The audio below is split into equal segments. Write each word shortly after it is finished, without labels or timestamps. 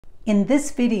In this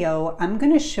video, I'm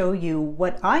going to show you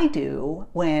what I do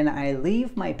when I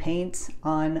leave my paints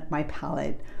on my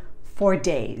palette for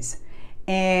days.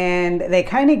 And they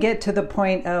kind of get to the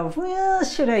point of, well,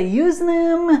 should I use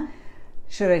them?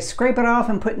 Should I scrape it off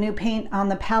and put new paint on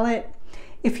the palette?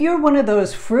 If you're one of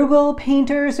those frugal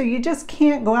painters, or you just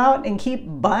can't go out and keep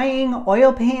buying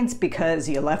oil paints because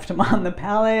you left them on the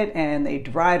palette and they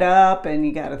dried up and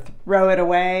you got to throw it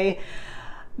away,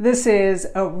 this is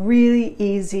a really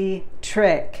easy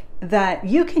trick that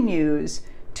you can use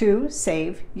to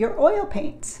save your oil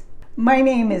paints. My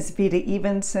name is Vita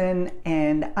Evenson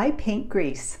and I paint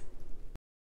grease.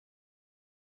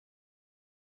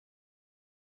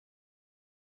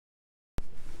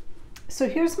 So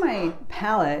here's my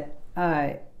palette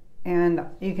and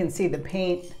you can see the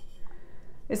paint.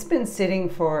 It's been sitting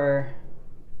for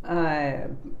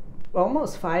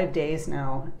almost 5 days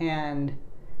now, and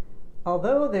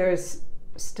although there's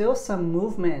still some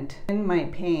movement in my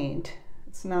paint,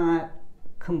 it's not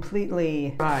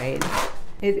completely dried.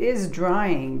 It is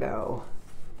drying though.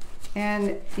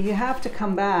 And you have to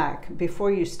come back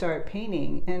before you start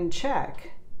painting and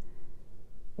check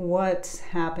what's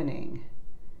happening.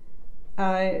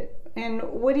 And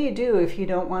what do you do if you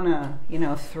don't want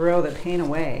to, throw the paint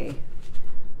away?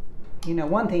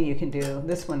 One thing you can do,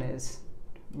 this one is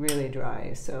really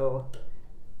dry, so,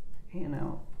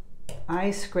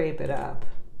 I scrape it up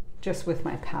just with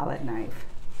my palette knife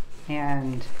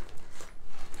and,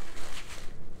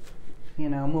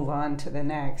 move on to the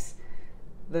next.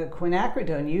 The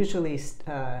quinacridone usually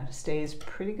stays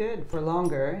pretty good for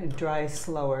longer. It dries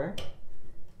slower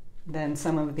than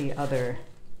some of the other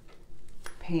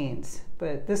paints,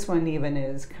 but this one even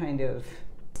is kind of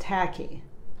tacky.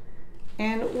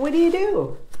 And what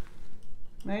do?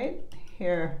 Right?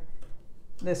 Here,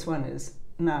 this one is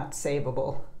not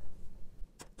savable.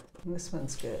 This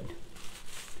one's good.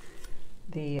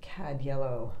 The cad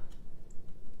yellow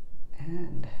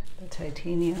and the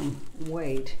titanium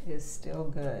white is still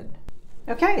good.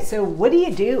 Okay, so what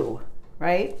do?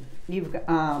 Right?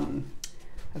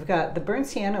 I've got the burnt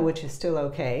sienna, which is still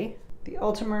okay. The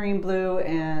ultramarine blue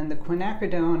and the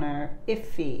quinacridone are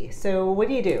iffy. So what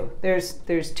do?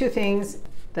 There's two things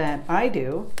that I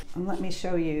do, and let me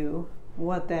show you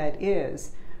what that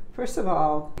is. First of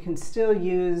all, you can still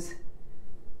use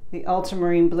the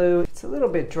ultramarine blue. It's a little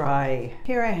bit dry.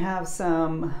 Here I have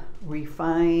some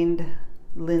refined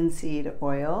linseed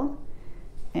oil,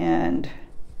 and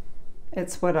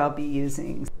it's what I'll be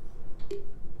using.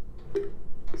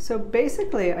 So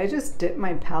basically, I just dip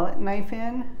my palette knife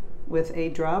in with a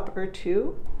drop or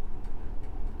two,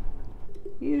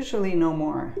 usually no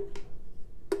more,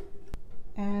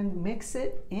 and mix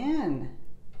it in.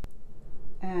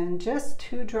 And just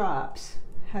 2 drops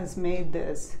has made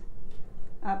this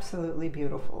absolutely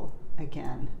beautiful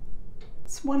again.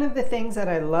 It's one of the things that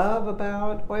I love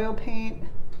about oil paint.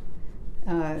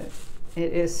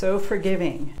 It is so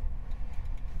forgiving.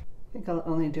 I think I'll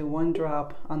only do 1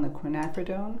 drop on the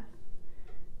quinacridone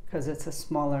because it's a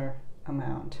smaller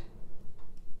amount.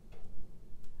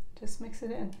 Just mix it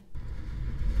in.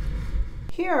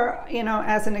 Here,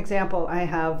 as an example, I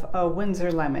have a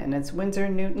Winsor lemon. It's Winsor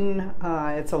Newton.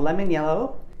 It's a lemon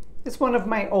yellow. It's one of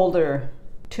my older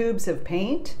tubes of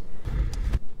paint,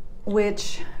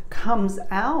 which comes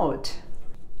out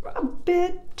a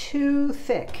bit too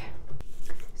thick.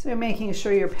 So you're making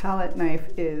sure your palette knife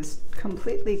is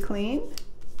completely clean.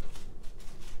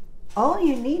 All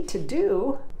you need to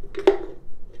do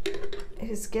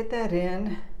is get that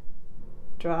in.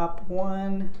 Drop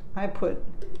 1. I put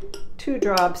 2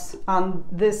 drops on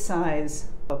this size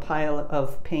of a pile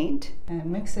of paint and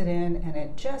mix it in, and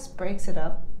it just breaks it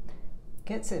up,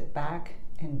 gets it back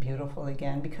and beautiful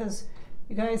again. Because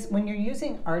you guys, when you're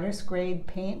using artist grade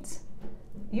paints,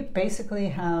 you basically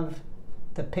have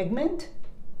the pigment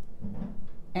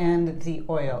and the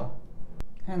oil.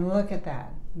 And look at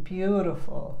that,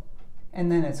 beautiful.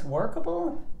 And then it's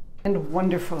workable and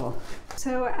wonderful.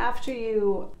 So after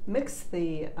you mix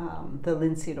the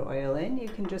linseed oil in, you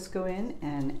can just go in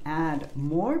and add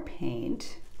more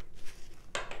paint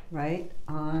right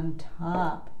on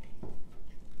top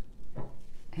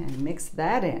and mix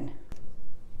that in.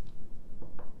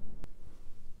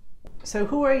 So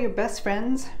who are your best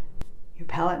friends? Your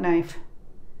palette knife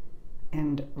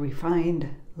and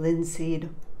refined linseed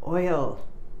oil.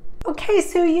 Okay,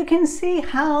 so you can see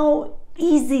how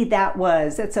easy that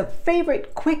was. It's a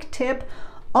favorite quick tip.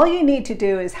 All you need to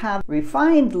do is have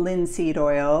refined linseed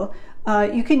oil.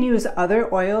 You can use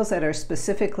other oils that are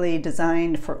specifically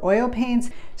designed for oil paints.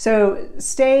 So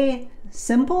stay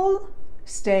simple,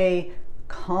 stay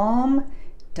calm,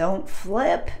 don't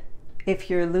flip, if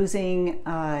you're losing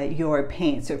your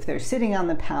paint. So if they're sitting on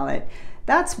the palette,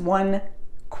 that's one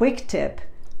quick tip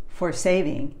for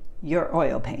saving your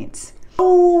oil paints.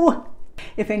 Oh,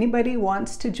 if anybody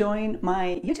wants to join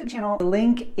my YouTube channel, the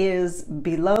link is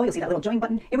below. You'll see that little join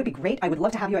button. It would be great. I would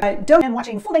love to have you. Don't mind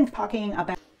watching full-length talking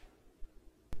about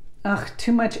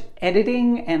too much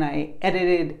editing, and I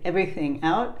edited everything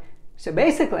out. So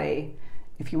basically,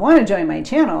 if you want to join my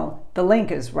channel, the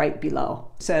link is right below.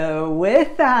 So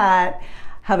with that,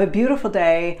 have a beautiful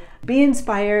day. Be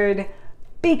inspired,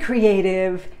 be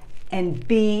creative, and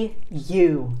be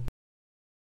you.